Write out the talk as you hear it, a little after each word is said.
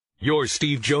Your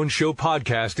Steve Jones Show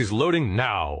podcast is loading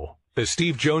now. The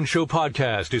Steve Jones Show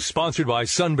podcast is sponsored by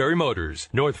Sunbury Motors,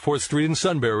 North 4th Street in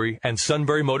Sunbury, and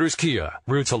Sunbury Motors Kia,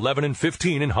 routes 11 and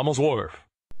 15 in Hummel's Wharf.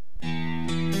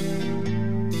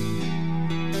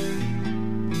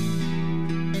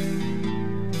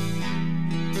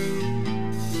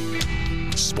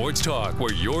 Sports talk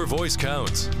where your voice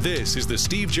counts. This is the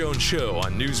Steve Jones Show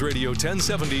on News Radio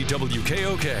 1070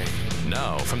 WKOK.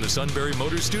 Now from the Sunbury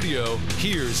Motors Studio,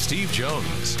 here's Steve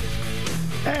Jones.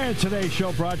 And today's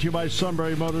show brought to you by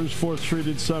Sunbury Motors, 4th Street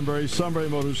in Sunbury, Sunbury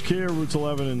Motors Kia, routes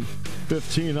 11 and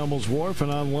 15, Hummel's Wharf,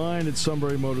 and online at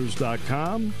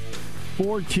sunburymotors.com.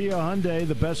 Ford, Kia, Hyundai,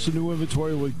 the best in new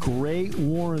inventory with great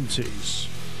warranties.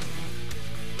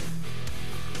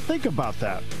 Think about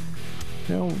that.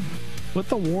 You know, what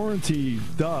the warranty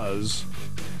does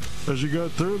as you go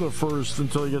through the first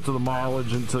until you get to the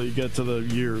mileage, until you get to the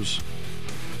years.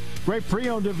 Great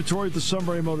pre-owned inventory at the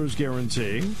Sunbury Motors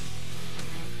Guarantee.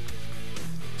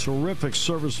 Terrific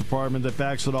service department that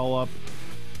backs it all up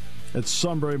at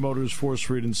Sunbury Motors, 4th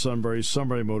Street in Sunbury.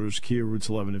 Sunbury Motors, Kia, routes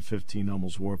 11 and 15,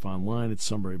 Hummel's Wharf, online at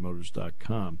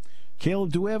sunburymotors.com.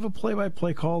 Caleb, do we have a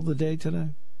play-by-play call of the day today?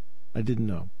 I didn't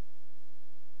know.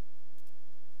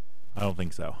 I don't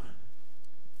think so.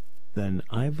 Then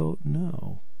I vote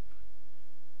no.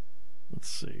 Let's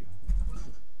see.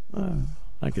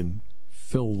 I can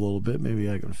fill a little bit. Maybe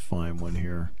I can find one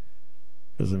here.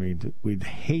 Because, I mean, we'd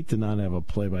hate to not have a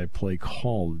play-by-play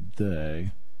call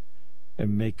today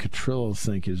and make Catrillo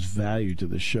think his value to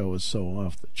the show is so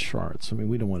off the charts. I mean,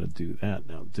 we don't want to do that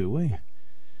now, do we?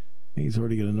 He's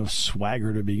already got enough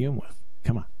swagger to begin with.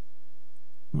 Come on.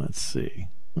 Let's see.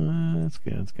 Let's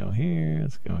go here.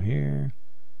 Let's go here.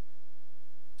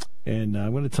 And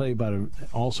I'm going to tell you about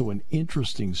also an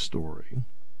interesting story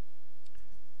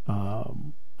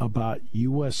about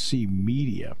USC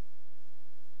media,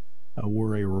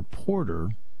 where a reporter,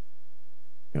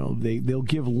 they'll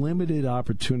give limited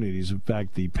opportunities. In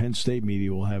fact, the Penn State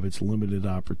media will have its limited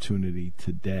opportunity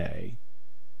today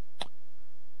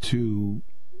to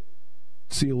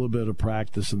see a little bit of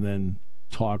practice and then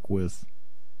talk with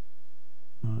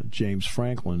James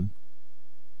Franklin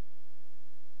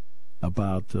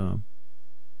about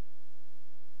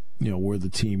where the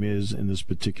team is in this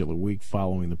particular week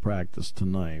following the practice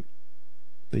tonight.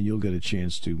 Then you'll get a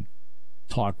chance to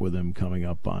talk with him coming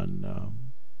up on,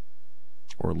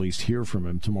 or at least hear from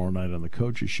him tomorrow night on the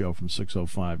Coaches Show from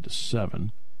 6:05 to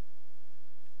 7.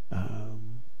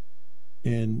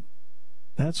 And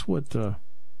that's what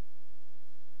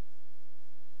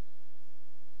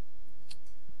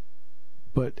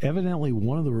but evidently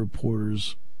one of the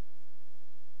reporters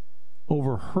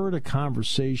overheard a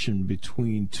conversation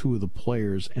between two of the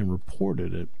players and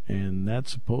reported it, and that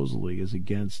supposedly is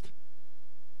against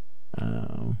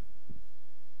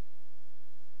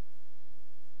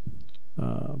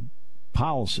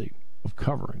policy of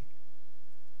covering,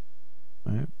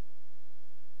 right?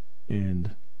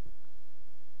 And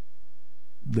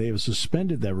they have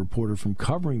suspended that reporter from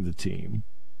covering the team,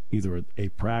 either at a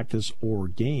practice or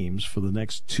games, for the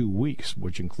next 2 weeks,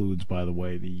 which includes, by the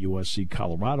way, the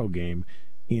USC-Colorado game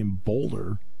in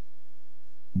Boulder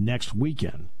next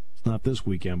weekend. It's not this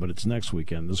weekend, but it's next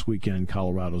weekend. This weekend,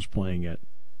 Colorado's playing at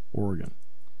Oregon.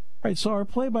 All right, so our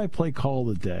play-by-play call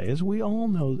of the day, as we all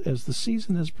know, as the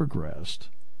season has progressed,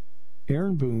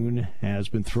 Aaron Boone has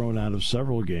been thrown out of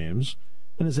several games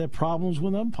and has had problems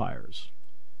with umpires.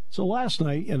 So last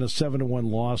night, in a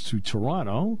 7-1 loss to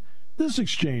Toronto, this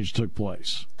exchange took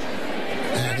place.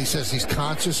 And he says he's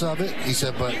conscious of it. He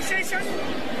said, but... Did you say something?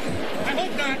 I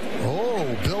hope not.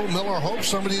 Oh, Bill Miller hopes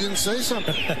somebody didn't say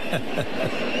something.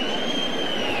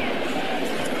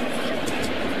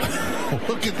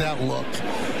 Look at that look.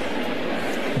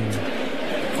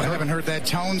 I haven't heard that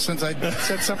tone since I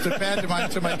said something bad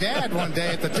to my dad one day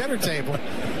at the dinner table.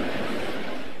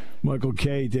 Michael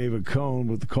Kay, David Cohn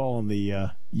with the call on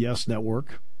the Yes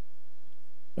Network.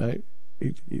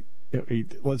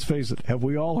 Let's face it, have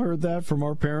we all heard that from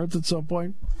our parents at some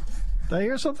point? Did I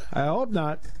hear something? I hope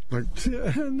not. Like,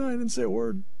 no, I didn't say a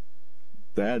word.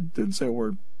 Dad didn't say a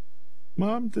word.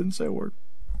 Mom didn't say a word.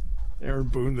 Aaron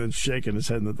Boone then shaking his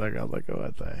head in the dugout like, oh,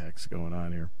 what the heck's going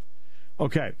on here?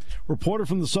 Okay. Reporter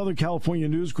from the Southern California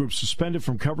News Group suspended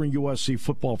from covering USC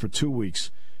football for 2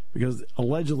 weeks because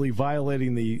allegedly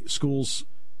violating the school's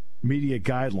media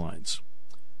guidelines.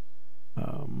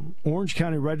 Orange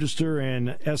County Register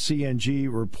and SCNG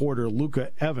reporter Luca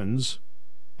Evans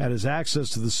had his access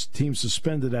to the team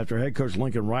suspended after head coach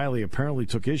Lincoln Riley apparently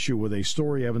took issue with a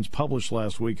story Evans published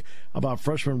last week about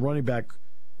freshman running back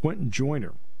Quentin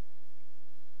Joyner.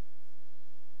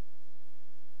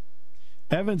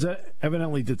 Evans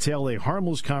evidently detailed a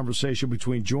harmless conversation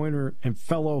between Joyner and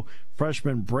fellow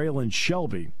freshman Braylon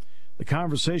Shelby. The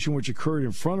conversation, which occurred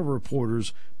in front of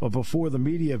reporters but before the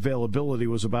media availability,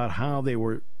 was about how they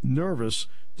were nervous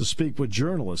to speak with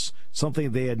journalists,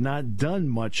 something they had not done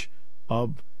much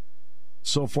of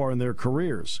so far in their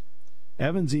careers.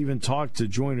 Evans even talked to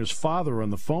Joyner's father on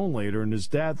the phone later, and his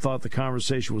dad thought the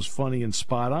conversation was funny and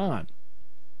spot on.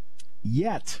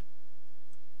 Yet,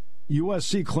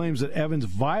 USC claims that Evans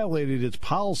violated its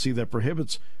policy that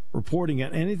prohibits reporting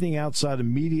on anything outside of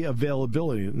media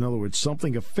availability, in other words,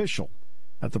 something official,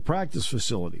 at the practice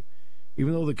facility,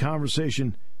 even though the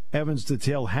conversation Evans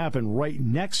detailed happened right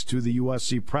next to the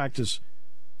USC practice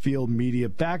field media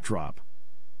backdrop.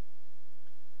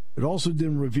 It also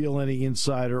didn't reveal any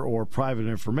insider or private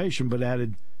information, but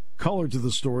added color to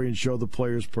the story and showed the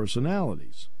players'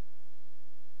 personalities.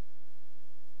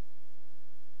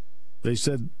 They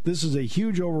said this is a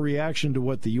huge overreaction to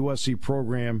what the USC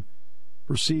program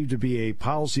perceived to be a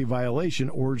policy violation,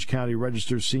 Orange County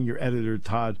Register senior editor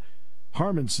Todd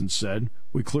Harmonson said.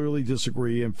 We clearly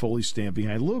disagree and fully stand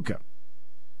behind Luka.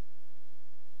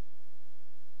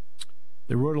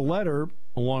 They wrote a letter,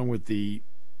 along with the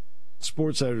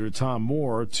sports editor Tom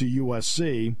Moore, to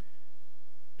USC,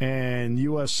 and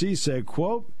USC said,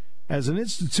 quote, as an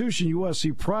institution,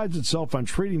 USC prides itself on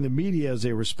treating the media as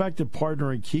a respected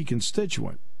partner and key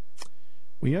constituent.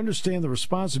 We understand the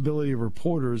responsibility of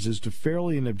reporters is to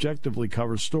fairly and objectively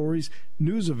cover stories,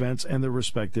 news events, and their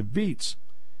respective beats.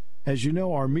 As you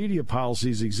know, our media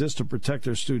policies exist to protect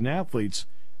our student athletes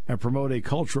and promote a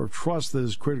culture of trust that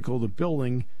is critical to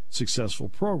building successful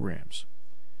programs.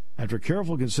 After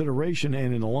careful consideration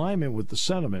and in alignment with the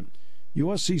sentiment,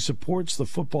 USC supports the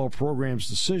football program's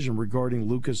decision regarding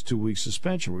Luka's 2-week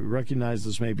suspension. We recognize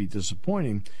this may be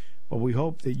disappointing, but we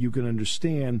hope that you can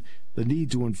understand the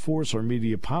need to enforce our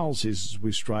media policies as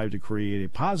we strive to create a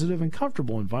positive and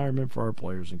comfortable environment for our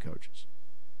players and coaches.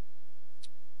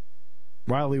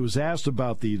 Riley was asked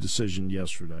about the decision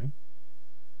yesterday.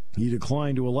 He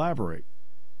declined to elaborate.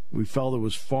 We felt it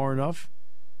was far enough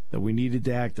that we needed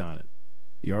to act on it.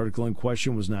 The article in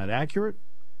question was not accurate,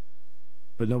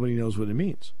 but nobody knows what it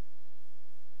means.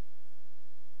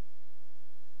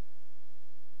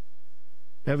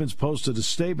 Evans posted a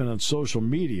statement on social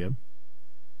media,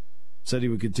 said he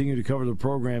would continue to cover the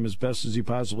program as best as he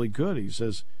possibly could. He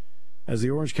says, as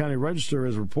the Orange County Register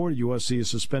has reported, USC has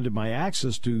suspended my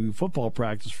access to football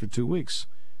practice for 2 weeks.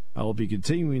 I will be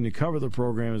continuing to cover the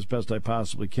program as best I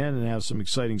possibly can and have some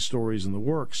exciting stories in the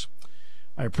works.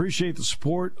 I appreciate the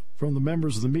support from the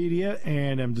members of the media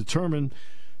and am determined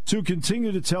to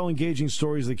continue to tell engaging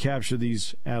stories that capture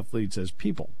these athletes as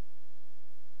people.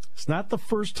 It's not the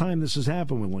first time this has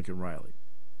happened with Lincoln Riley.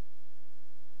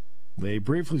 They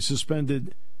briefly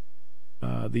suspended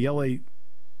the LA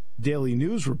Daily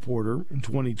News reporter in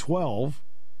 2012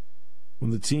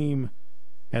 when the team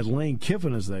had Lane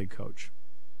Kiffin as their coach.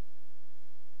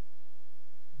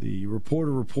 The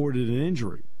reporter reported an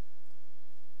injury.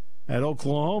 At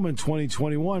Oklahoma in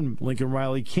 2021, Lincoln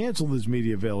Riley canceled his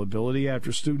media availability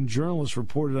after student journalists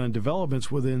reported on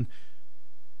developments within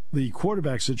the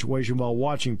quarterback situation while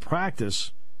watching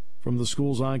practice from the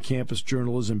school's on-campus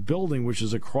journalism building, which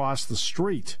is across the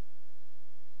street.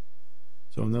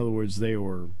 So, in other words, they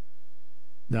were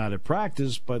not at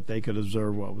practice, but they could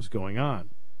observe what was going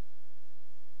on.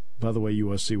 By the way,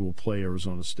 USC will play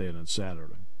Arizona State on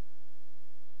Saturday.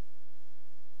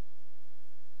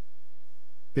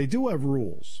 They do have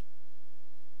rules.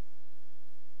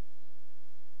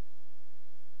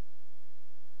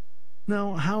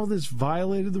 Now, how this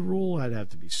violated the rule, I'd have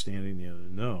to be standing there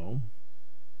to know.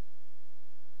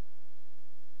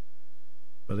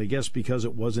 But I guess because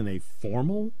it wasn't a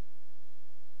formal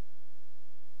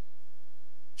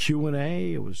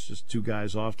Q&A, it was just two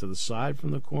guys off to the side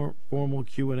from the formal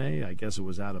Q&A, I guess it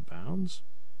was out of bounds.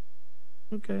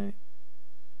 Okay.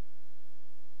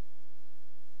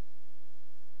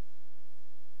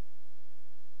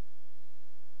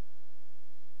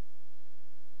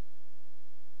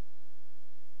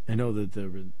 I know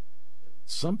that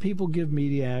some people give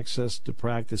media access to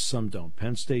practice, some don't.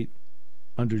 Penn State,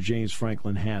 under James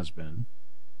Franklin, has been.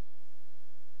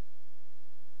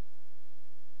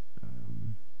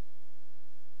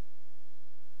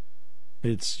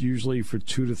 It's usually for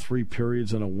 2 to 3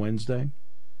 periods on a Wednesday.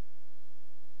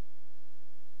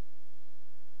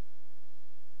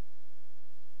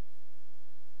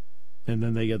 And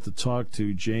then they get to talk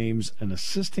to James, an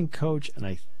assistant coach, and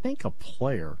I think a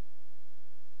player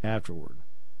afterward.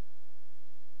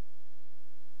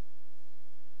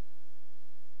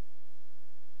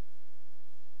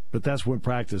 But that's when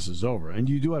practice is over. And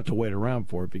you do have to wait around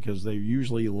for it because they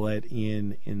usually let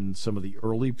in some of the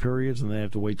early periods, and they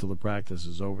have to wait till the practice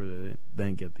is over to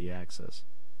then get the access.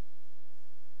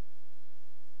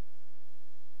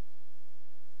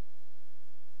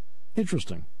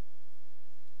 Interesting.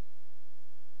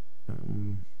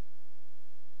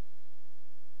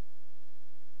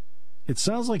 It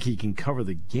sounds like he can cover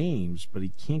the games, but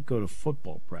he can't go to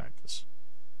football practice.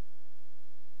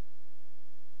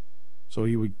 So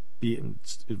he would be,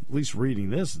 at least reading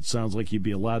this, it sounds like he'd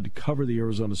be allowed to cover the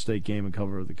Arizona State game and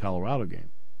cover the Colorado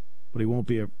game. But he won't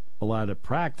be allowed to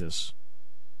practice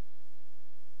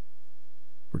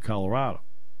for Colorado.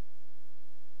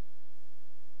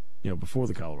 Before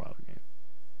the Colorado game.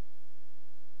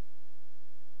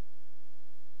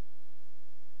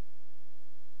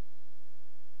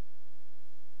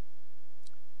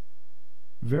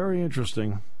 Very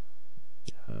interesting.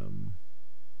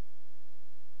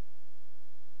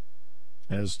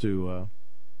 As to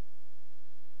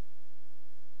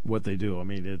what they do. I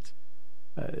mean,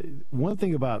 one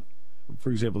thing about,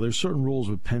 for example, there's certain rules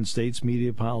with Penn State's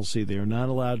media policy. They are not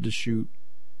allowed to shoot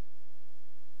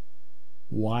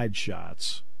wide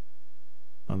shots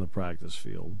on the practice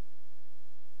field.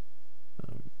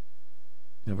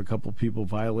 Have a couple people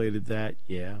violated that,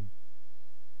 yeah.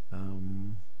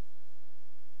 And,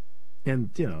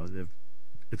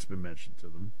 it's been mentioned to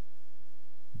them.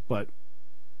 But,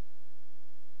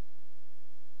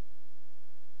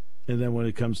 and then when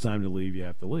it comes time to leave, you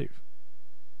have to leave.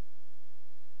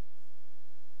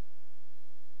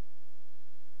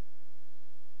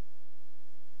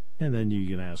 And then you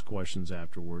can ask questions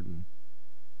afterward.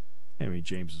 And,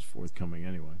 James is forthcoming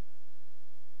anyway.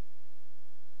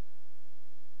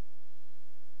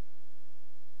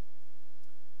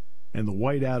 And the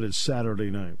whiteout is Saturday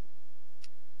night.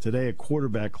 Today at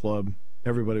quarterback club,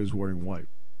 everybody was wearing white.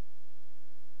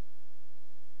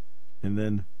 And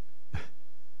then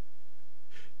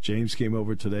James came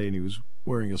over today and he was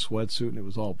wearing a sweatsuit and it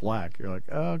was all black. You're like,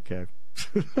 oh, okay.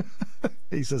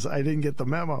 He says, I didn't get the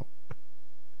memo.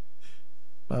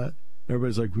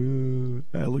 Everybody's like, ooh.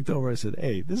 I looked over, I said,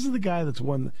 hey, this is the guy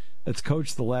that's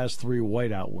coached the last 3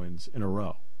 whiteout wins in a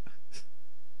row.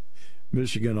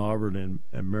 Michigan, Auburn,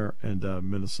 and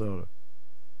Minnesota.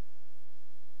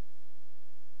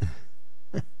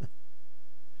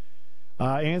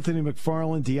 Anthony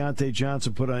McFarland, Deontay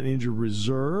Johnson put on injured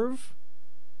reserve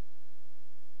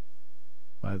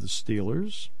by the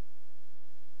Steelers.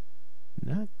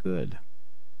 Not good.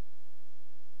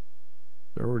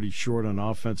 They're already short on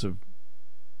offensive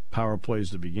power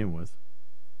plays to begin with.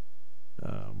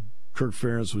 Kirk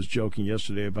Ferentz was joking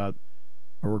yesterday about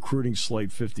a recruiting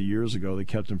slate 50 years ago that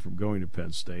kept him from going to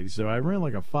Penn State. He said, I ran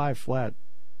like a 5 flat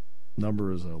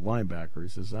number as a linebacker. He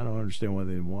says, I don't understand why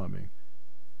they didn't want me.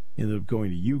 He ended up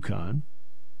going to UConn.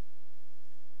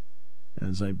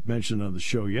 As I mentioned on the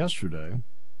show yesterday,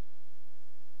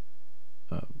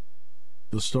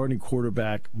 the starting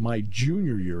quarterback my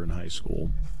junior year in high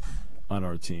school on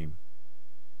our team,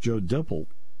 Joe Dipple,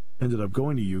 ended up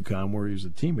going to UConn where he was a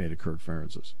teammate of Kirk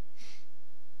Ferentz's.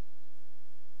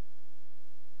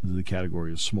 This is the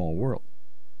category of small world.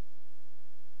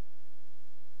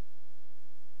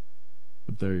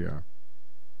 But there you are.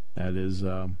 That is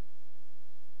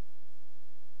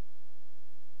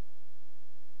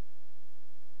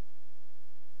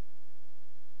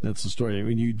that's the story. I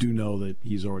mean, you do know that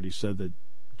he's already said that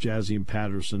Jazian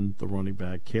Patterson, the running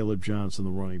back, Caleb Johnson,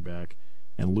 the running back,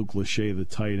 and Luke Lachey, the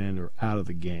tight end, are out of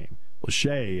the game.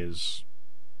 Lachey is,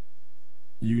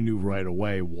 you knew right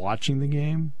away watching the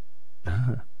game,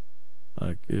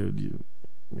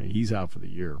 he's out for the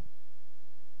year.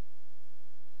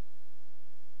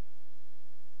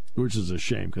 Which is a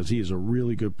shame because he is a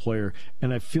really good player.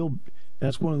 And I feel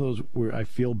that's one of those where I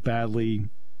feel badly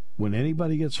when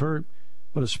anybody gets hurt,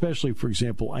 but especially, for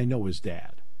example, I know his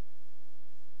dad.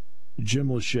 Jim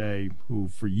Lachey, who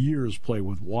for years played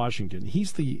with Washington,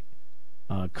 he's the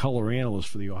color analyst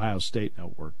for the Ohio State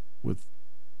Network with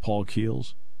Paul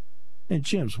Keels. And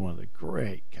Jim's one of the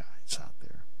great guys out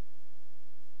there.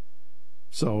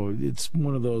 So it's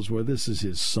one of those where this is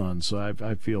his son, so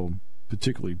I feel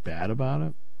particularly bad about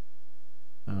it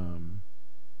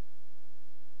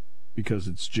because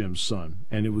it's Jim's son.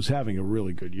 And it was having a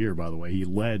really good year, by the way. He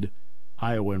led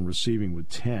Iowa in receiving with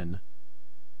 10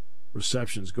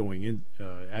 receptions going in,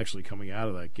 actually coming out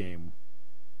of that game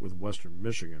with Western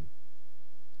Michigan.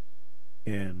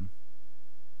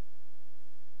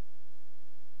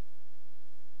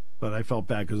 But I felt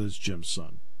bad because it's Jim's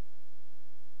son.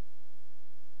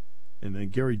 And then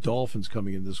Gary Dolphin's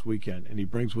coming in this weekend, and he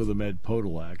brings with him Ed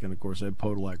Podolak. And, of course, Ed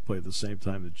Podolak played at the same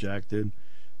time that Jack did.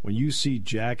 when you see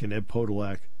Jack and Ed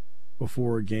Podolak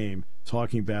before a game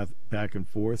talking back and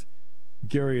forth,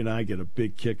 Gary and I get a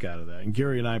big kick out of that. And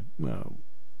Gary and I,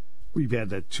 we've had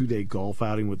that 2-day golf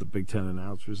outing with the Big Ten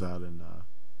announcers out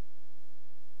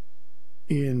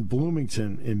in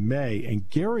Bloomington in May, and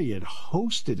Gary had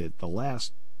hosted it the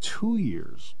last 2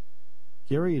 years.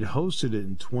 Gary had hosted it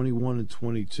in 21 and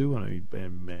 22,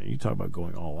 and man, you talk about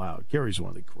going all out. Gary's one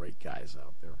of the great guys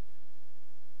out there.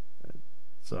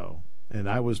 So, and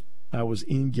I was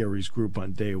in Gary's group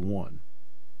on day one.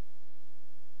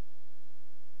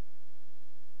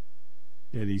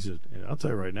 And and I'll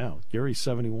tell you right now, Gary's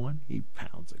 71, he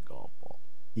pounds a golf ball.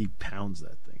 He pounds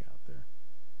that thing out there.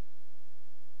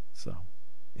 So,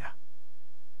 yeah.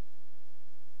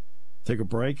 Take a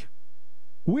break.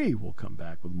 We will come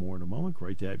back with more in a moment.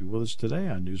 Great to have you with us today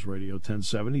on News Radio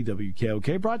 1070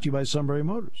 WKOK, brought to you by Sunbury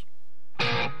Motors.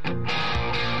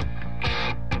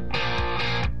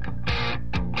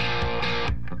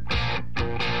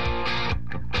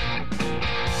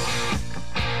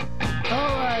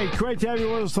 Great to have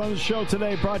you with us on the show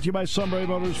today. Brought to you by Sunbury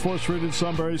Motors, 4th Street in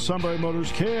Sunbury. Sunbury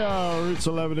Motors, Kia, routes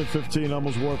 11 and 15,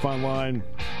 Hummels Wharf online.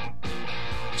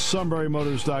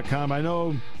 SunburyMotors.com. I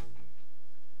know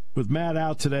with Matt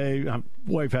out today,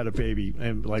 wife had a baby,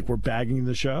 and like we're bagging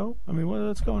the show. I mean,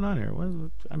 what's going on here?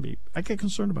 I get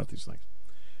concerned about these things.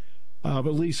 But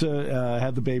Lisa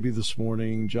had the baby this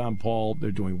morning. John Paul,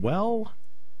 they're doing well.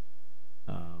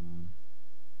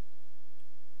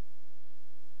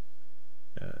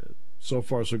 So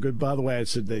far, so good. By the way, I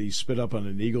said that he spit up on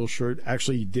an Eagle shirt.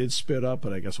 Actually, he did spit up,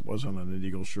 but I guess it wasn't on an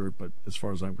Eagle shirt. But as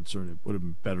far as I'm concerned, it would have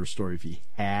been a better story if he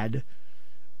had.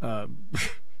 Oh,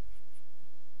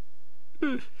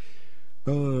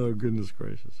 goodness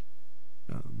gracious.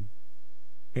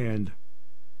 And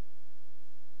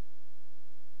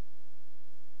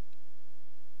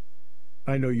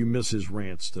I know you miss his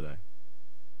rants today.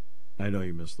 I know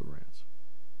you miss the rants.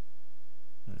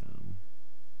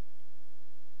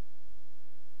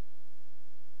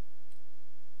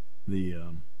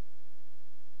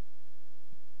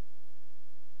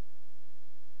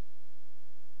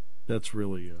 That's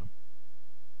really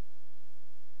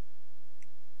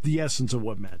the essence of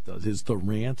what Matt does, is the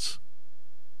rants.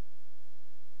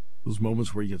 Those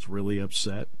moments where he gets really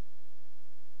upset.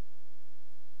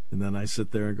 And then I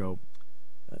sit there and go,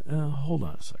 hold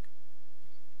on a second.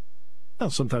 Now,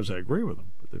 sometimes I agree with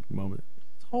him, but the moment,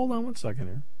 hold on one second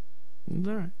here. It's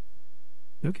all right.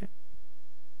 Okay.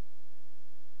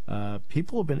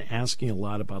 People have been asking a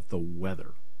lot about the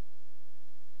weather.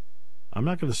 I'm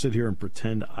not going to sit here and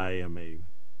pretend I am a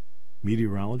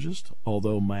meteorologist,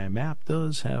 although my map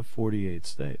does have 48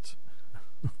 states.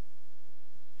 I'm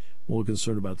a little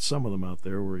concerned about some of them out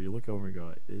there where you look over and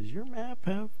go, "Does your map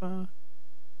have?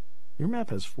 Your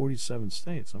map has 47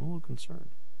 states." I'm a little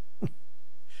concerned.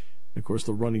 Of course,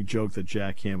 the running joke that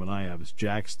Jack Ham and I have is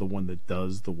Jack's the one that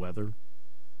does the weather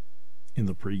in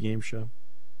the pregame show.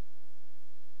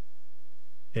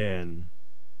 And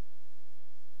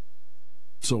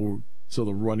so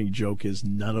the running joke is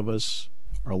none of us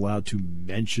are allowed to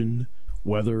mention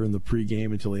weather in the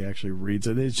pregame until he actually reads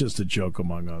it. It's just a joke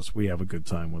among us. We have a good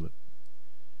time with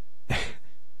it.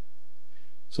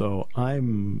 So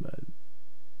I'm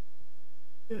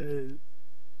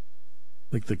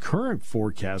like the current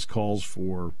forecast calls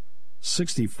for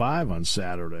 65 on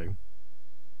Saturday,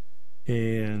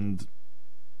 and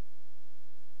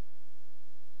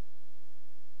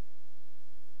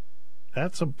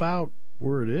that's about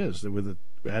where it is. With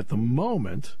at the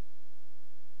moment,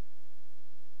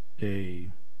 a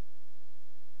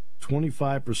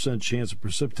 25% chance of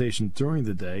precipitation during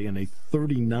the day and a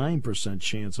 39%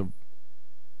 chance of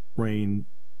rain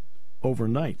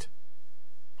overnight.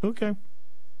 Okay.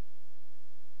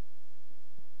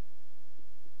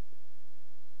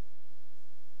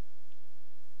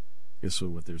 Guess so.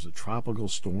 What? There's a tropical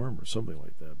storm or something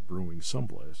like that brewing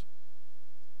someplace.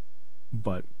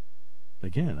 But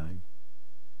again,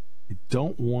 I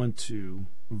don't want to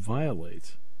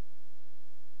violate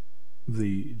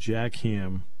the Jack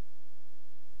Ham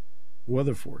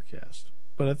weather forecast,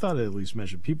 but I thought I'd at least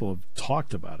mention. People have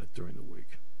talked about it during the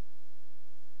week.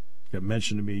 It got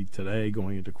mentioned to me today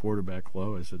going into quarterback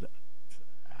low. I said,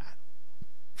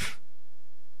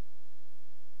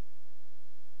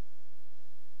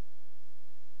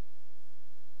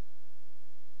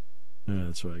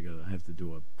 that's why I have to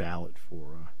do a ballot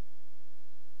for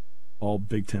all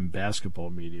Big Ten basketball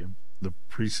media. The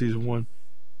preseason one,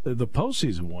 the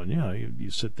postseason one, yeah, you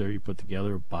sit there, you put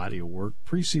together a body of work.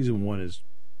 Preseason one is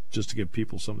just to give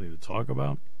people something to talk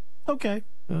about. Okay,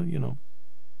 you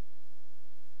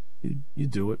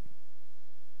do it.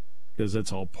 because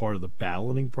that's all part of the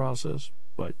balloting process.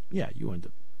 But yeah, you end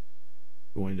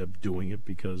up doing it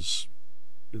because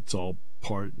it's all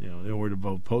part. In order to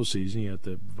vote postseason, you have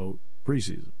to vote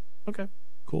preseason. Okay,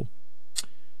 cool.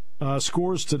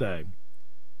 Scores today.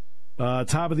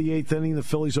 Top of the 8th inning, the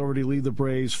Phillies already lead the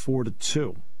Braves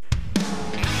 4-2.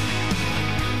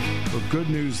 So good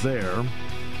news there.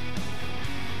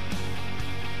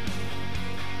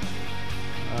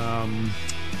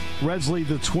 Reds lead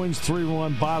the Twins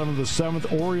 3-1, bottom of the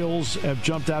 7th. Orioles have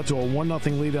jumped out to a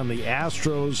 1-0 lead on the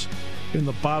Astros in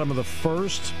the bottom of the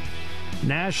 1st.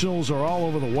 Nationals are all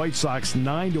over the White Sox,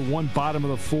 9-1, bottom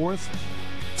of the 4th.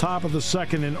 Top of the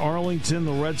 2nd in Arlington,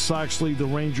 the Red Sox lead the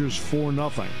Rangers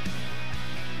 4-0.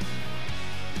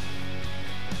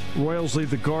 Royals lead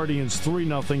the Guardians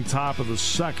 3-0, top of the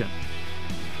 2nd.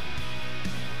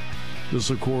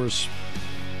 This, of course,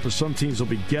 for some teams will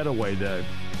be getaway day.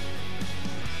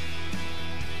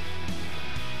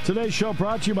 Today's show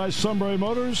brought to you by Sunbury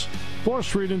Motors, 4th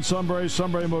Street in Sunbury,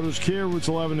 Sunbury Motors Kia, routes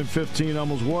 11 and 15,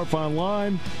 Hummels Wharf,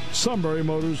 online,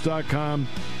 sunburymotors.com.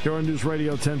 Here on News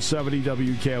Radio 1070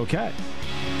 WKOK.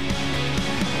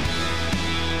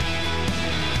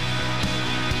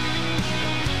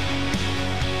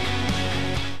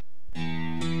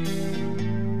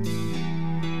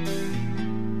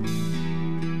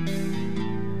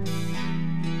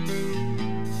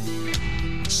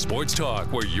 Sports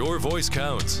talk where your voice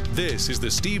counts. This is the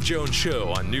Steve Jones Show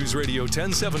on News Radio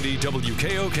 1070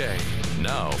 WKOK.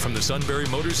 Now from the Sunbury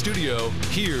Motors Studio,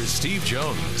 here's Steve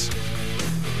Jones.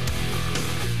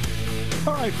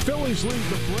 All right, Phillies lead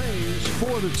the Braves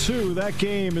 4-2. That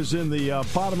game is in the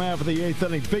bottom half of the 8th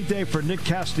inning. Big day for Nick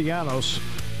Castellanos.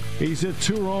 He's hit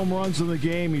 2 home runs in the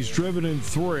game. He's driven in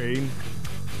 3.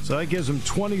 So that gives him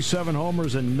 27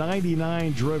 homers and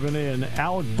 99 driven in.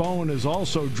 Alec Bowen is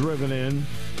also driven in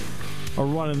a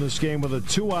run in this game with a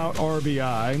 2-out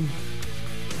RBI.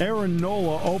 Aaron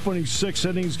Nola, opening 6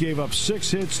 innings, gave up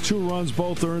 6 hits, 2 runs,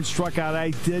 both earned, struck out.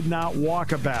 I did not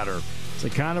walk a batter. It's the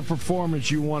kind of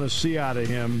performance you want to see out of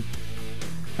him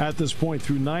at this point.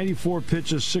 Through 94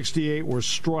 pitches, 68 were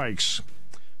strikes.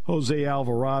 Jose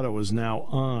Alvarado is now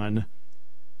on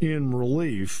in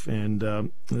relief, and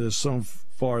has so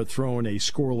far thrown a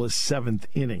scoreless 7th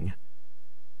inning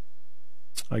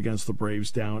against the Braves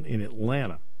down in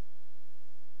Atlanta.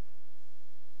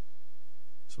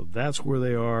 So that's where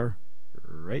they are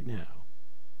right now.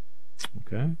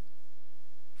 Okay.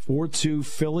 4-2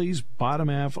 Phillies, bottom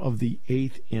half of the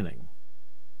 8th inning.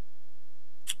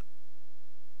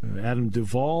 Adam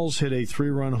Duvall's hit a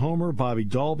 3-run homer. Bobby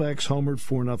Dahlbeck's homered,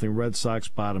 4-0 Red Sox,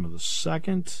 bottom of the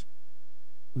 2nd.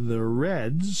 The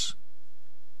Reds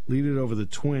lead it over the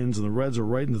Twins, and the Reds are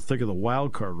right in the thick of the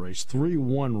wild card race.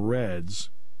 3-1 Reds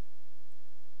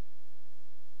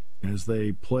as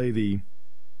they play the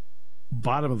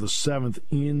bottom of the 7th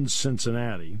in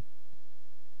Cincinnati.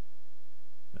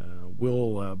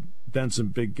 Will Benson,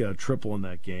 big triple in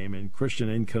that game, and Christian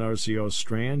Encarnacion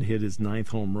Strand hit his 9th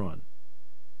home run.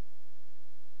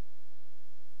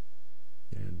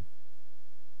 And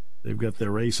they've got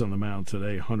their ace on the mound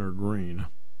today, Hunter Green.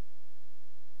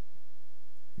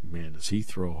 Man, does he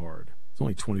throw hard. He's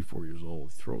only 24 years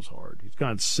old. He throws hard. He's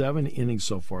gone 7 innings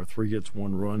so far, 3 hits,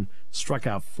 1 run, struck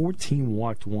out 14,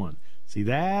 walked 1. See,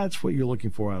 that's what you're looking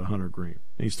for out of Hunter Green.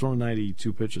 And he's thrown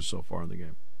 92 pitches so far in the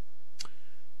game.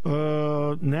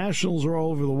 Nationals are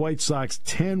all over the White Sox,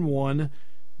 10-1.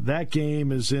 That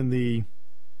game is in the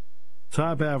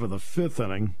top half of the 5th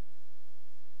inning.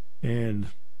 And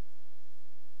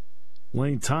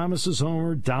Lane Thomas is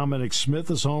homered. Dominic Smith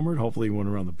is homered. Hopefully he went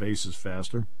around the bases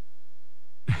faster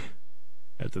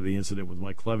after the incident with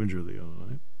Mike Clevenger the other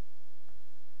night.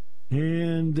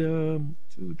 And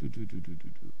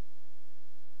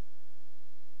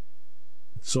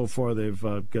so far they've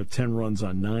got 10 runs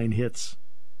on 9 hits.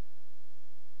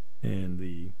 And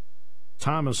the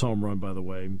Thomas home run, by the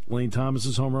way, Lane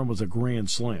Thomas's home run was a grand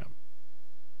slam.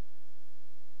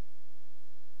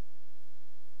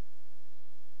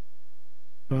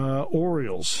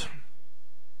 Orioles,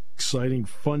 exciting,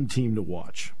 fun team to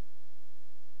watch.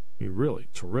 A really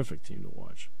terrific team to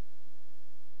watch.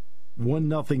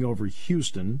 1-0 over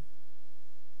Houston.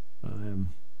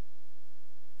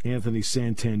 Anthony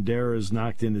Santander has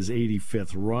knocked in his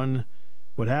 85th run.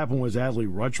 What happened was Adley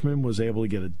Rutschman was able to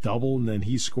get a double, and then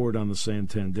he scored on the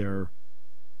Santander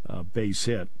base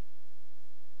hit.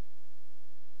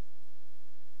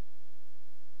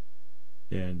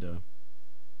 And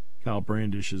Kyle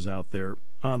Brandish is out there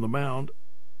on the mound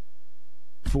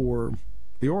for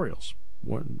the Orioles.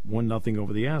 1-0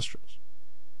 over the Astros.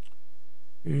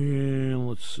 And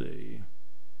let's see.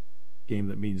 game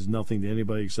that means nothing to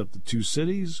anybody except the two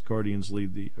cities.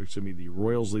 The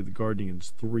Royals lead the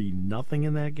Guardians 3-0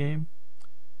 in that game.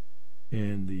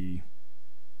 And the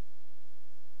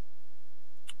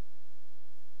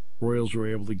Royals were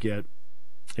able to get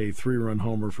a 3-run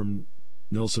homer from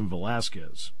Nelson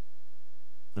Velasquez.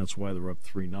 That's why they're up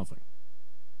 3-0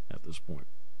 at this point.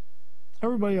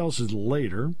 Everybody else is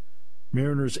later.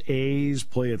 Mariners A's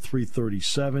play at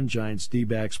 3:37. Giants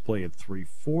D-backs play at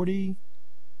 3:40.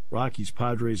 Rockies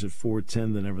Padres at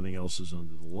 4:10. Then everything else is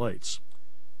under the lights.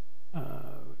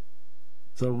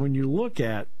 So when you look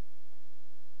at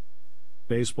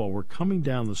baseball, we're coming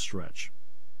down the stretch.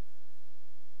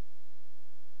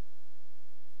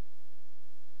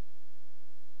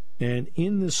 And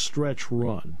in this stretch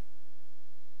run,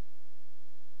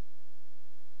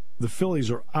 the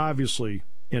Phillies are obviously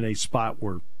in a spot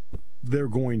where they're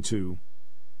going to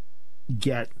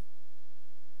get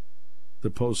the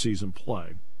postseason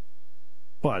play.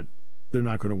 But they're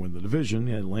not going to win the division.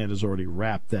 Atlanta's already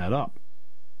wrapped that up.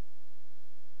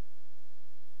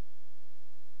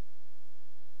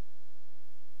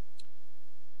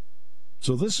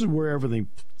 So this is where everything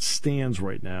stands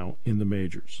right now in the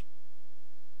majors.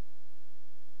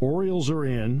 Orioles are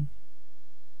in.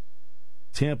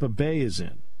 Tampa Bay is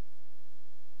in.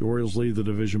 The Orioles lead the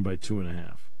division by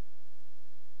 2.5.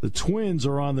 The Twins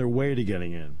are on their way to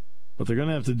getting in, but they're going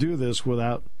to have to do this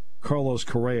without Carlos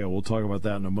Correa. We'll talk about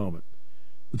that in a moment.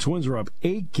 The Twins are up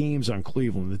 8 games on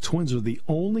Cleveland. The Twins are the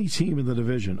only team in the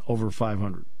division over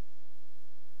 500.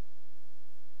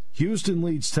 Houston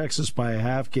leads Texas by a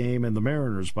half game and the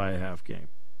Mariners by a half game.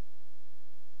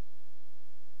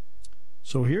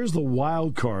 So here's the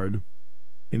wild card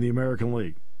in the American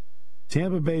League.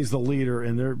 Tampa Bay's the leader,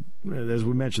 and they're, as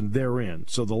we mentioned, they're in.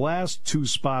 So the last 2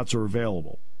 spots are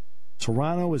available.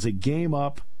 Toronto is a game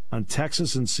up on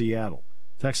Texas and Seattle.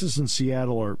 Texas and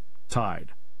Seattle are tied.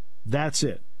 That's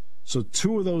it. So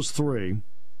 2 of those 3,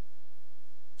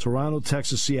 Toronto,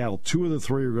 Texas, Seattle, 2 of the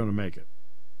 3 are going to make it.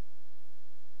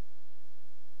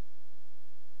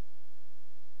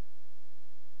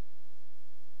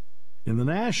 In the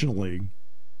National League,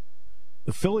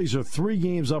 the Phillies are 3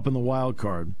 games up in the wild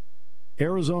card.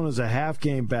 Arizona's a half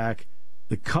game back.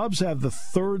 The Cubs have the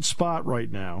 3rd spot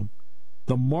right now.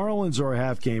 The Marlins are a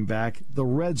half game back. The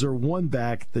Reds are 1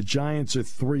 back. The Giants are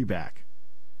 3 back.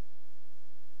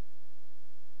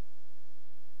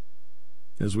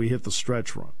 As we hit the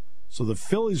stretch run. So the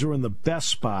Phillies are in the best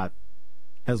spot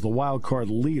as the wild card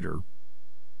leader.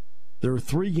 They're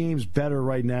 3 games better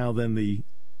right now than the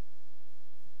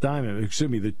they're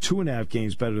 2.5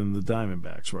 games better than the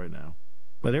Diamondbacks right now.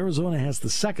 But Arizona has the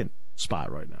 2nd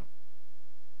spot right now.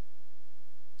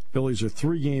 Phillies are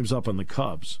 3 games up on the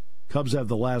Cubs. Cubs have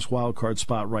the last wild card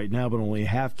spot right now, but only a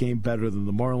half game better than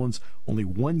the Marlins, only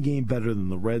 1 game better than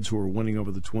the Reds, who are winning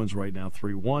over the Twins right now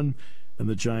 3-1, and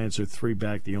the Giants are 3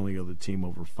 back, the only other team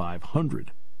over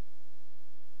 500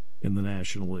 in the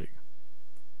National League.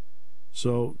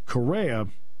 So Correa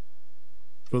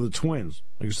for the Twins,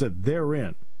 like I said, they're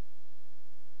in.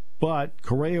 But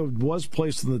Correa was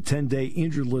placed on the 10-day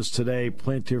injured list today,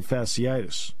 plantar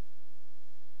fasciitis.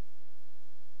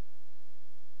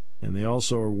 And they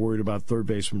also are worried about third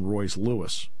baseman Royce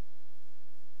Lewis.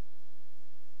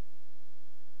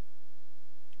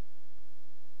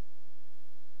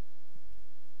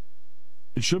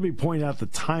 It should be pointed out the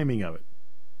timing of it.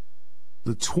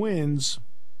 The Twins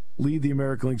lead the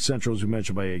American League Central, as we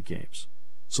mentioned, by 8 games.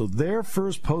 So their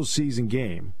first postseason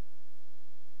game,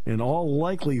 in all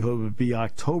likelihood, would be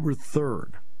October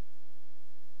 3rd.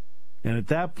 And at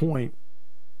that point,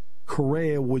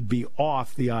 Correa would be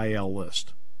off the IL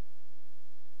list.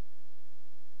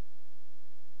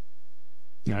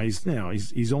 Now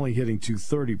he's only hitting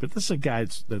 .230, but this is a guy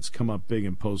that's come up big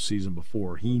in postseason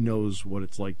before. He knows what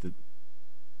it's like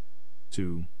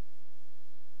to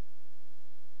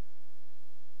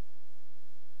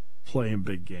play in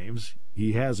big games.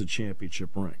 He has a championship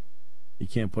ring. You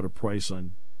can't put a price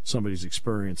on somebody's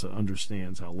experience that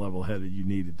understands how level-headed you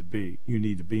need to be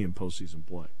in postseason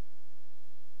play.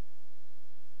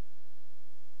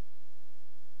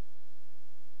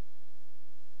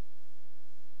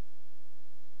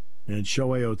 And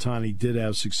Shohei Ohtani did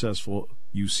have successful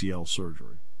UCL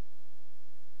surgery.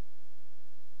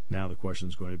 Now the question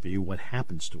is going to be, what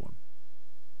happens to him?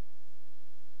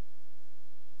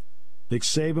 Nick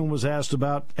Saban was asked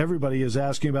about, everybody is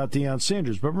asking about Deion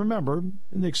Sanders. But remember,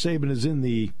 Nick Saban is in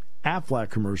the Aflac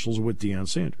commercials with Deion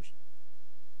Sanders.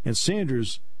 And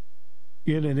Sanders,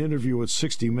 in an interview with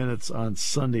 60 Minutes on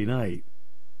Sunday night,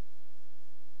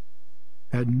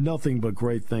 had nothing but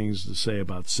great things to say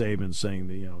about Saban, saying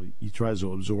that he tries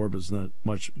to absorb as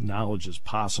much knowledge as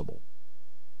possible.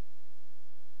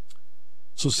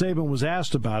 So Saban was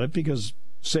asked about it because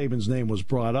Saban's name was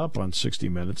brought up on 60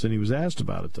 Minutes, and he was asked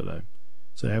about it today.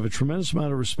 So I have a tremendous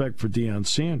amount of respect for Deion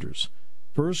Sanders.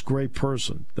 First, great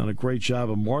person, done a great job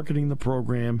of marketing the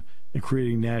program and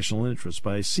creating national interest,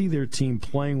 but I see their team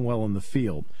playing well in the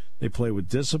field. They play with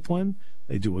discipline.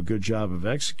 They do a good job of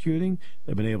executing.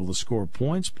 They've been able to score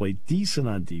points, play decent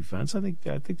on defense. I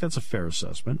think that's a fair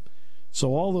assessment.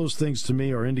 So all those things to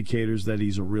me are indicators that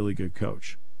he's a really good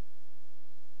coach.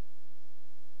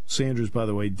 Sanders, by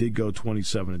the way, did go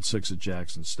 27-6 at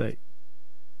Jackson State.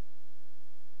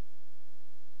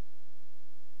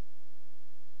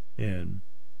 And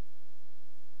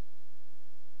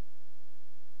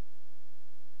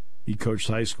he coached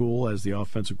high school as the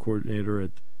offensive coordinator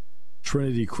at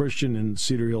Trinity Christian in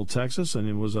Cedar Hill, Texas, and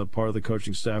it was a part of the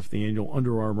coaching staff at the annual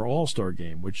Under Armour All-Star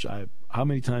Game, which how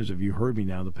many times have you heard me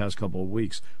now the past couple of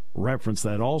weeks reference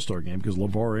that All-Star Game, because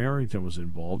LeVar Arrington was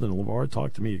involved, and LeVar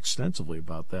talked to me extensively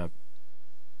about that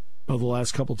the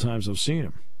last couple times I've seen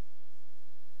him.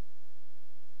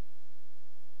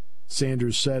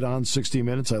 Sanders said on 60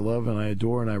 Minutes, I love and I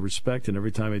adore and I respect, and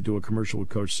every time I do a commercial with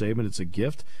Coach Saban, it's a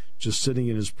gift. Just sitting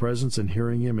in his presence and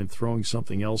hearing him and throwing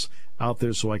something else out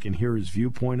there so I can hear his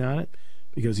viewpoint on it,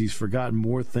 because he's forgotten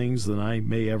more things than I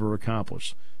may ever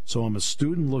accomplish. So I'm a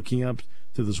student looking up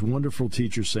to this wonderful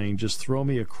teacher saying, just throw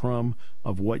me a crumb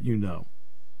of what you know.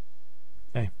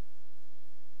 Hey.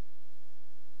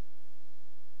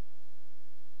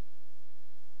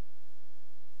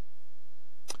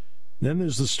 Then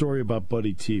there's the story about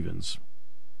Buddy Tevens.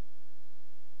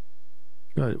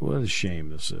 God, what a shame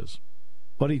this is.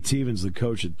 Buddy Tevens, the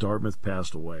coach at Dartmouth,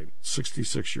 passed away,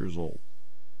 66 years old.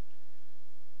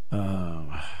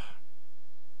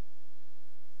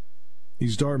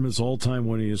 He's Dartmouth's all-time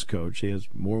winningest coach. He has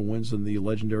more wins than the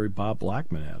legendary Bob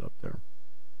Blackman had up there.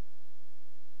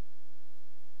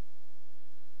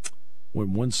 Went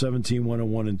 117,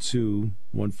 101, and 2,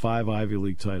 won 5 Ivy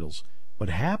League titles. What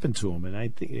happened to him, and I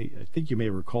think you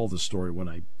may recall this story when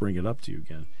I bring it up to you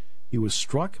again, he was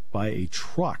struck by a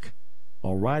truck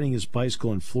while riding his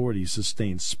bicycle in Florida. He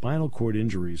sustained spinal cord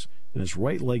injuries, and his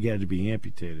right leg had to be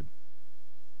amputated.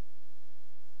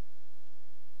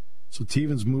 So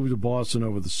Tevens moved to Boston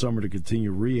over the summer to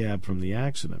continue rehab from the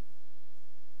accident.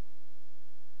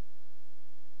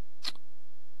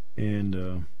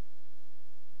 And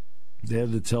they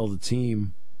had to tell the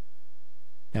team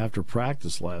after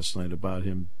practice last night about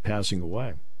him passing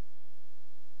away.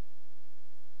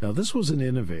 Now, this was an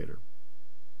innovator.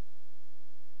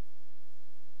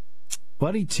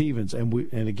 Buddy Tevens, and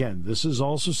again, this is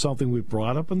also something we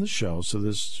brought up in the show,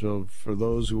 so for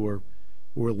those who are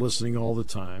listening all the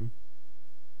time,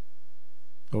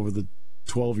 over the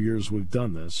 12 years we've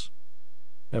done this,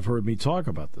 have heard me talk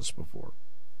about this before.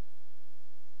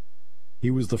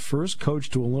 He was the first coach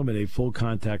to eliminate full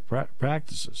contact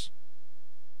practices.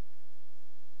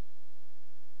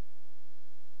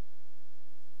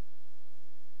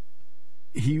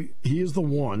 He is the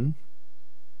one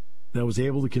that was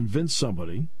able to convince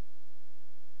somebody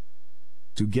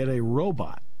to get a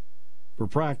robot for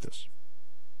practice.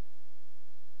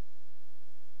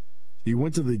 He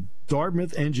went to the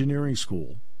Dartmouth Engineering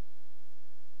School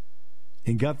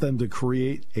and got them to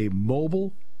create a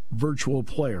mobile virtual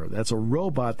player. That's a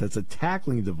robot that's a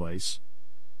tackling device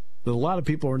that a lot of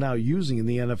people are now using in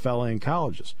the NFL and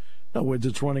colleges. In other words,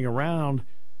 it's running around,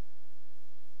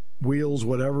 wheels,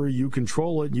 whatever, you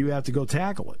control it, and you have to go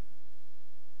tackle it.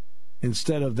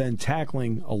 Instead of then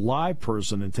tackling a live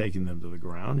person and taking them to the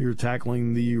ground, you're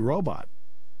tackling the robot.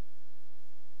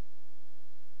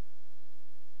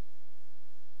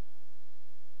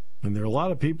 And there are a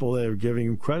lot of people that are giving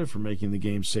him credit for making the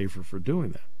game safer for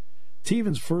doing that.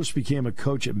 Tevens first became a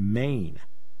coach at Maine,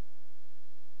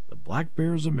 the Black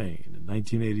Bears of Maine, in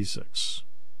 1986.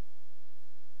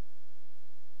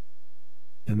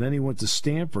 And then he went to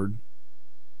Stanford,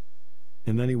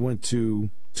 and then he went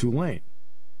to Tulane.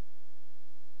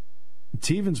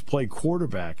 Tevens played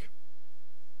quarterback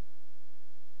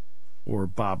for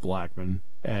Bob Blackman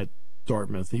at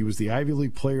Dartmouth. He was the Ivy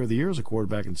League Player of the Year as a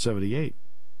quarterback in '78.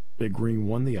 Big Green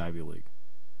won the Ivy League.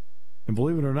 And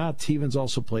believe it or not, Tevens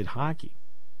also played hockey.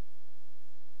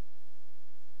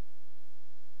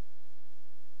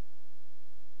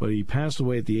 But he passed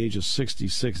away at the age of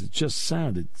 66. It just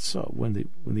sounded so. When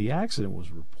the accident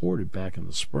was reported back in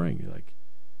the spring, you're like,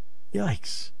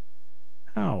 yikes.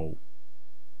 How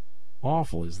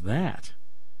awful is that?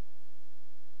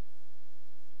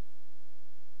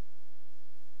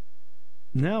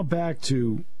 Now back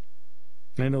to,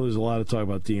 I know there's a lot of talk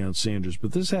about Deion Sanders,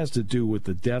 but this has to do with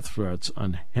the death threats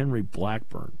on Henry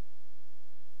Blackburn,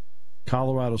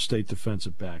 Colorado State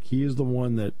defensive back. He is the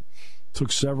one that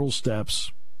took several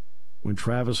steps when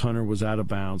Travis Hunter was out of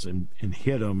bounds and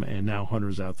hit him, and now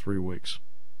Hunter's out 3 weeks.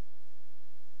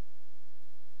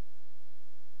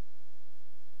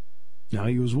 Now,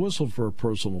 he was whistled for a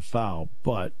personal foul,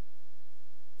 but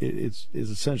it's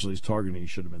essentially his targeting. He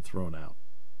should have been thrown out.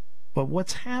 But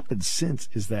what's happened since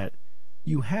is that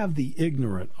you have the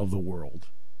ignorant of the world,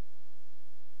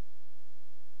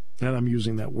 and I'm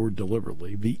using that word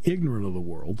deliberately, the ignorant of the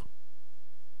world,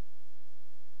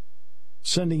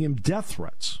 sending him death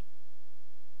threats.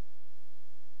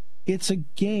 It's a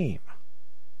game.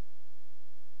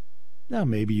 Now,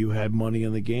 maybe you had money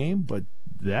in the game, but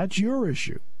that's your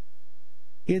issue.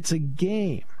 It's a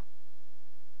game.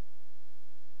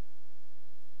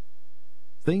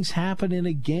 Things happen in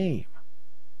a game.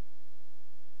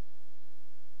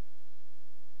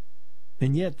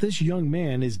 And yet this young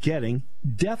man is getting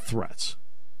death threats.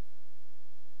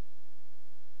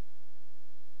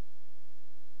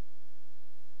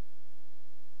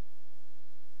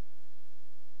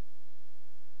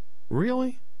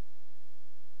 Really?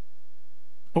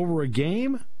 Over a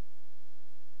game?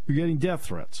 You're getting death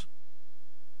threats.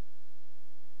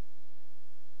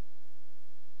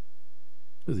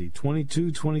 Is he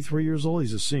 22, 23 years old?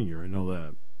 He's a senior, I know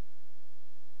that.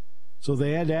 So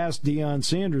they had asked Deion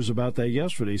Sanders about that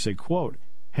yesterday. He said, quote,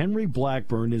 Henry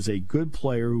Blackburn is a good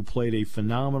player who played a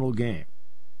phenomenal game.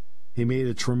 He made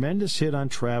a tremendous hit on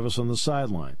Travis on the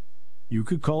sideline. You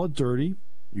could call it dirty.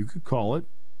 You could call it.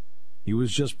 He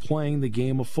was just playing the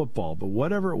game of football. But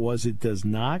whatever it was, it does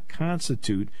not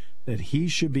constitute that he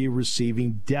should be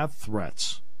receiving death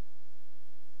threats.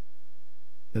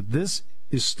 That this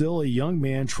is still a young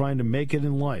man trying to make it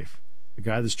in life. A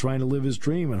guy that's trying to live his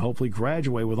dream and hopefully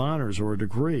graduate with honors or a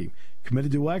degree,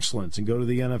 committed to excellence and go to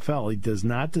the NFL. He does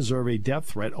not deserve a death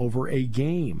threat over a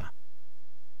game.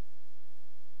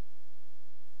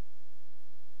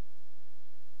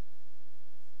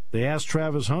 They asked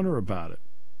Travis Hunter about it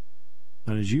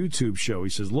on his YouTube show. He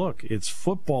says, look, it's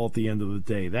football at the end of the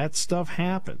day. That stuff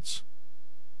happens.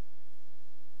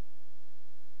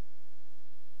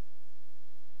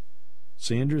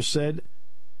 Sanders said,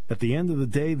 at the end of the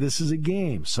day, this is a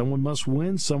game. Someone must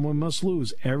win, someone must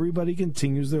lose. Everybody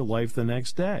continues their life the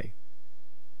next day.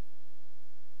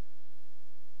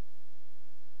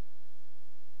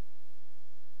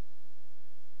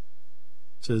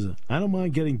 Says, I don't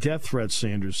mind getting death threats,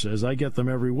 Sanders says. I get them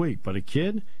every week. But a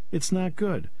kid, it's not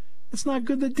good. It's not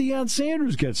good that Deion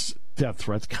Sanders gets death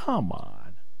threats. Come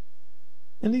on.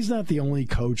 And he's not the only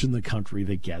coach in the country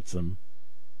that gets them.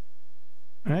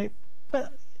 Right?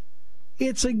 But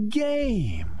it's a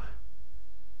game.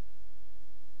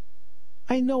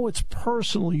 I know it's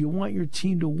personal. You want your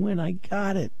team to win. I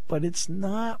got it. But it's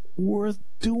not worth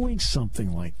doing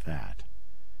something like that.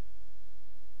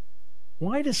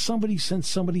 Why does somebody send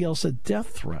somebody else a death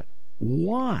threat?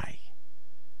 Why?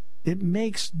 It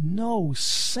makes no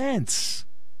sense.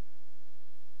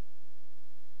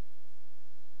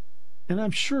 And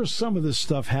I'm sure some of this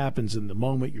stuff happens in the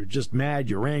moment. You're just mad,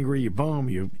 you're angry, you boom,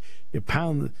 you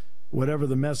pound whatever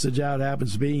the message out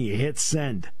happens to be, you hit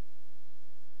send.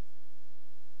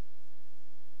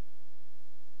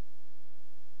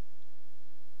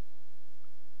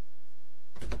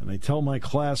 And I tell my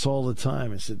class all the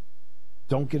time, I said,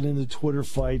 don't get into Twitter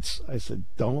fights. I said,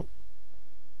 don't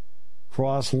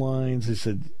cross lines. I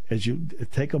said, as you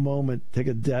take a moment, take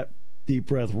a deep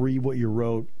breath, read what you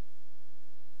wrote,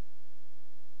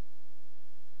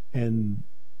 and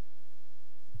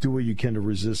do what you can to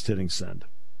resist hitting send.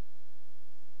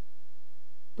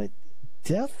 But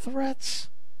death threats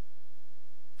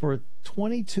for a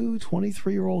 22,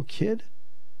 23-year-old kid?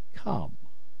 Come on.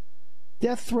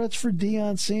 Death threats for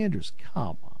Deion Sanders?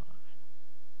 Come on.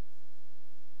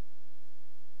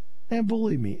 And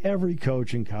believe me, every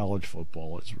coach in college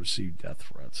football has received death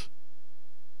threats.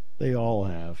 They all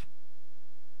have.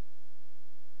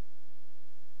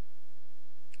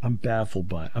 I'm baffled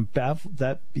by it.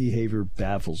 That behavior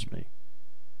baffles me.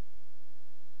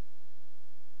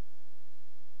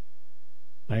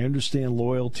 I understand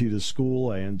loyalty to school.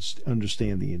 I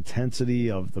understand the intensity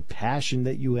of the passion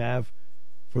that you have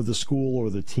for the school or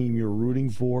the team you're rooting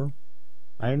for.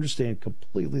 I understand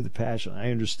completely the passion.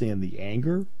 I understand the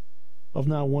anger of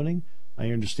not winning. I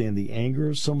understand the anger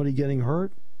of somebody getting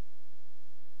hurt.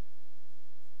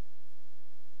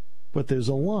 But there's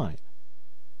a line.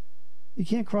 You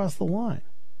can't cross the line.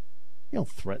 You don't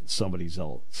threaten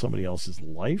somebody else's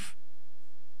life,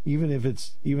 even if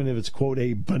it's quote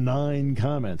a benign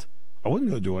comment. I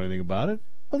wasn't going to do anything about it.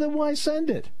 Well, then why send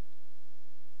it?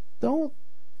 Don't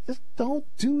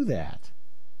do that.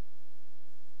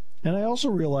 And I also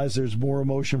realize there's more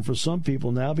emotion for some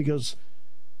people now because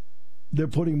they're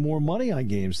putting more money on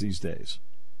games these days.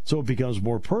 So it becomes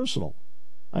more personal.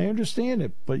 I understand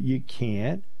it, but you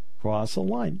can't cross a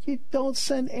line. You don't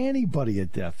send anybody a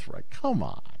death threat. Come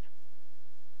on.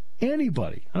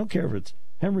 Anybody. I don't care if it's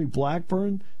Henry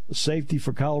Blackburn, the safety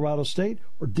for Colorado State,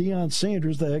 or Deion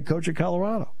Sanders, the head coach of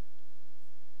Colorado.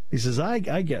 He says, I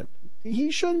get it.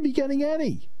 He shouldn't be getting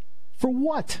any. For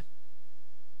what?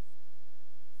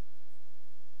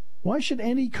 Why should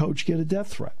any coach get a death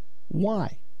threat?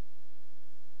 Why?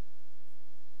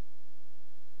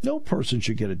 No person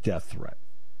should get a death threat.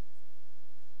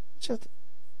 Just,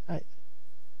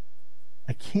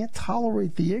 I can't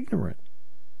tolerate the ignorant.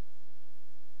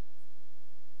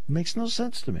 It makes no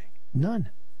sense to me. None.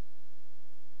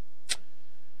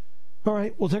 All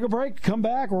right, we'll take a break. Come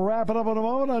back. We'll wrap it up in a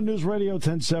moment on News Radio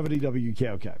 1070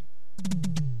 WKOK.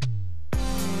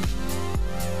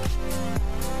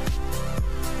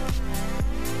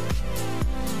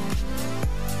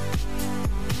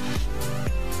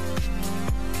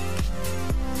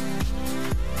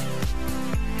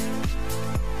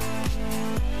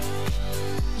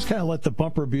 Just kind of let the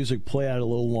bumper music play out a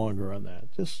little longer on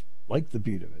that. Just like the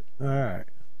beat of it. All right.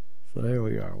 So there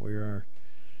we are. We are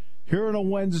here on a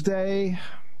Wednesday.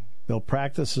 They'll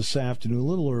practice this afternoon, a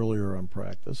little earlier on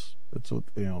practice. That's what,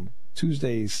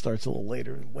 Tuesday starts a little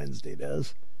later than Wednesday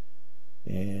does.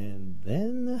 And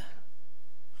then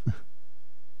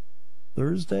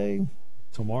Thursday,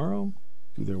 tomorrow,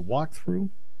 do their walkthrough.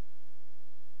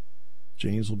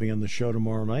 James will be on the show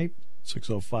tomorrow night,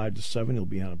 6:05 to 7. He'll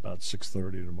be on about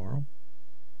 6:30 tomorrow.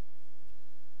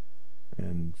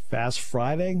 And Fast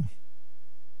Friday,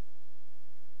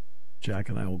 Jack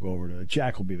and I will go over to...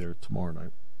 Jack will be there tomorrow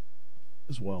night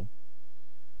as well.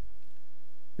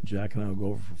 And Jack and I will go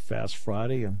over for Fast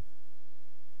Friday and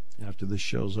after this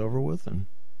show's over with, and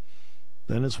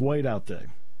then it's whiteout day.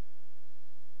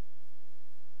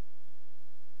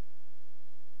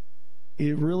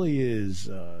 It really is,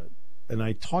 and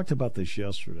I talked about this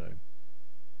yesterday.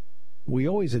 We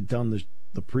always had done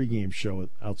the pregame show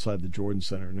outside the Jordan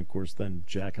Center, and of course then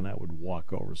Jack and I would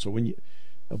walk over. So when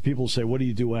people say, what do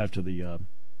you do after the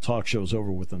talk show's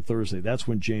over with on Thursday? That's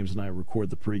when James and I record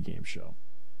the pregame show.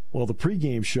 Well, the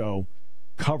pregame show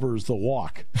covers the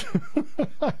walk.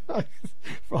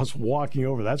 For us walking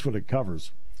over, that's what it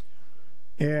covers.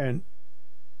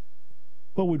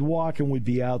 But we'd walk and we'd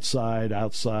be outside,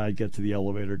 get to the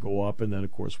elevator, go up, and then,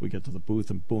 of course, we get to the booth,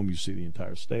 and boom, you see the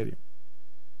entire stadium.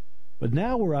 But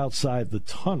now we're outside the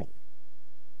tunnel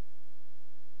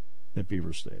at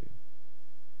Beaver Stadium.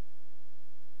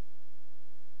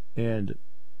 And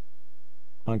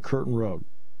on Curtin Road.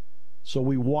 So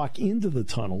we walk into the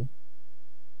tunnel,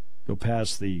 go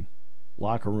past the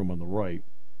locker room on the right,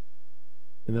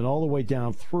 and then all the way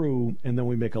down through, and then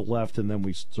we make a left, and then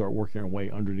we start working our way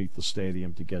underneath the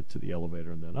stadium to get to the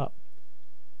elevator and then up.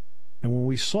 And when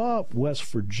we saw West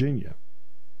Virginia,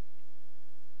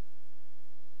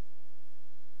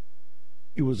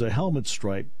 it was a helmet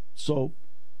stripe, so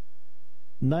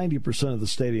 90% of the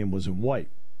stadium was in white.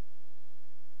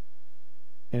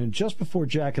 And just before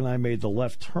Jack and I made the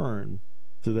left turn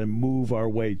to then move our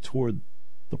way toward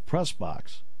the press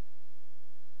box,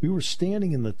 we were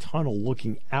standing in the tunnel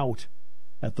looking out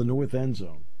at the north end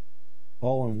zone,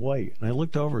 all in white. And I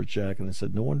looked over at Jack and I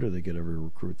said, no wonder they get every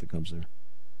recruit that comes there.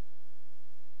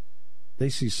 They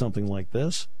see something like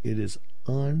this, it is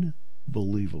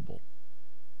unbelievable.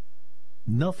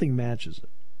 Nothing matches it.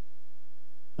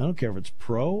 I don't care if it's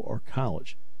pro or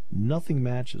college. Nothing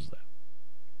matches that.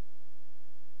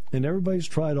 And everybody's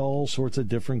tried all sorts of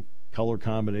different color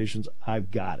combinations.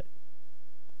 I've got it.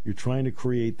 You're trying to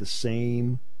create the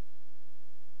same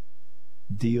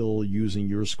deal using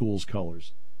your school's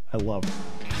colors. I love it.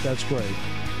 That's great.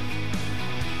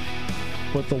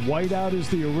 But the whiteout is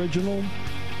the original.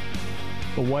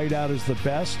 The whiteout is the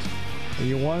best. And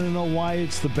you want to know why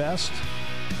it's the best?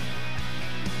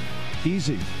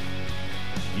 Easy.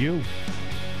 You.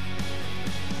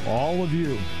 All of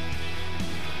you.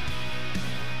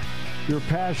 Your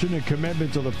passion and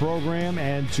commitment to the program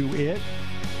and to it,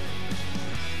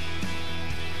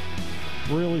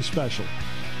 really special.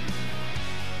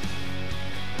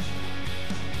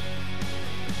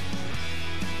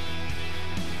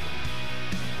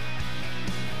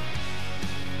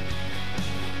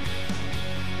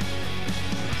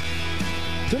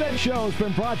 Today's show has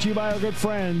been brought to you by our good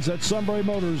friends at Sunbury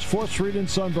Motors, 4th Street in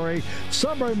Sunbury.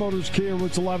 Sunbury Motors Kia,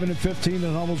 routes 11 and 15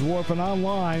 in Hummel's Wharf, and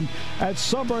online at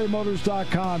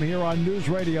sunburymotors.com here on News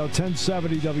Radio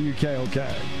 1070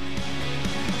 WKOK.